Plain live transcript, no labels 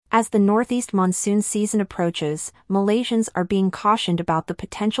As the northeast monsoon season approaches, Malaysians are being cautioned about the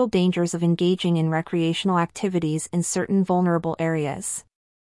potential dangers of engaging in recreational activities in certain vulnerable areas.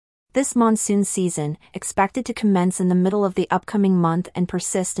 This monsoon season, expected to commence in the middle of the upcoming month and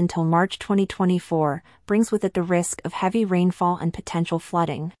persist until March 2024, brings with it the risk of heavy rainfall and potential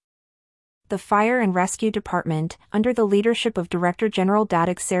flooding. The Fire and Rescue Department, under the leadership of Director General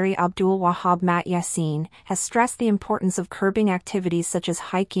Datuk Seri Abdul Wahab Mat Yassin, has stressed the importance of curbing activities such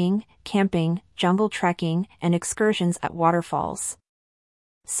as hiking, camping, jungle trekking, and excursions at waterfalls.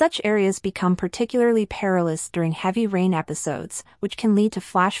 Such areas become particularly perilous during heavy rain episodes, which can lead to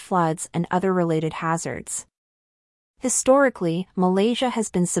flash floods and other related hazards. Historically, Malaysia has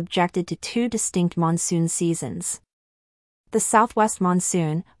been subjected to two distinct monsoon seasons. The southwest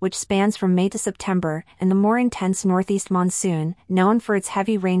monsoon, which spans from May to September, and the more intense northeast monsoon, known for its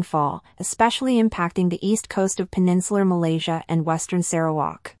heavy rainfall, especially impacting the east coast of peninsular Malaysia and western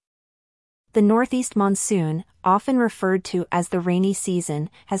Sarawak. The northeast monsoon, often referred to as the rainy season,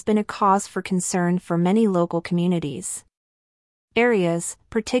 has been a cause for concern for many local communities. Areas,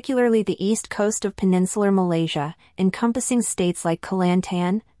 particularly the east coast of peninsular Malaysia, encompassing states like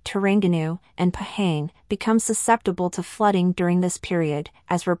Kelantan, Terengganu, and Pahang, become susceptible to flooding during this period,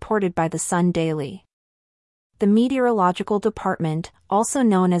 as reported by the Sun Daily. The Meteorological Department, also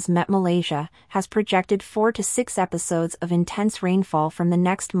known as Met Malaysia, has projected 4 to 6 episodes of intense rainfall from the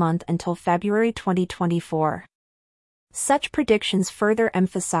next month until February 2024. Such predictions further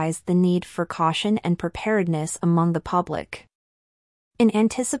emphasize the need for caution and preparedness among the public. In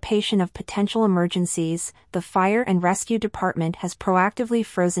anticipation of potential emergencies, the Fire and Rescue Department has proactively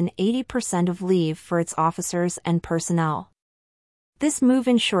frozen 80% of leave for its officers and personnel. This move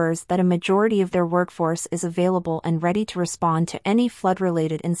ensures that a majority of their workforce is available and ready to respond to any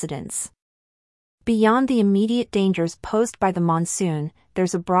flood-related incidents. Beyond the immediate dangers posed by the monsoon,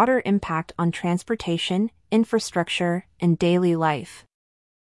 there's a broader impact on transportation, infrastructure, and daily life.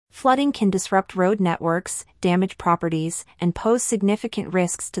 Flooding can disrupt road networks, damage properties, and pose significant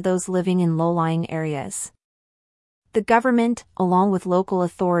risks to those living in low-lying areas. The government, along with local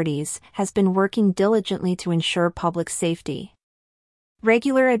authorities, has been working diligently to ensure public safety.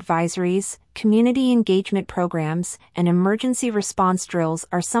 Regular advisories, community engagement programs, and emergency response drills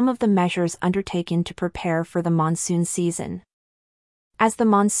are some of the measures undertaken to prepare for the monsoon season. As the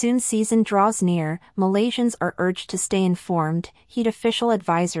monsoon season draws near, Malaysians are urged to stay informed, heed official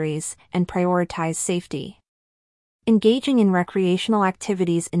advisories, and prioritize safety. Engaging in recreational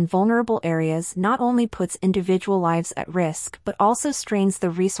activities in vulnerable areas not only puts individual lives at risk but also strains the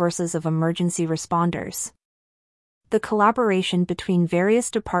resources of emergency responders. The collaboration between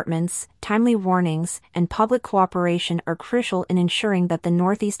various departments, timely warnings, and public cooperation are crucial in ensuring that the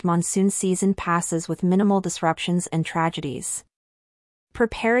northeast monsoon season passes with minimal disruptions and tragedies.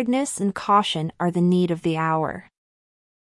 Preparedness and caution are the need of the hour.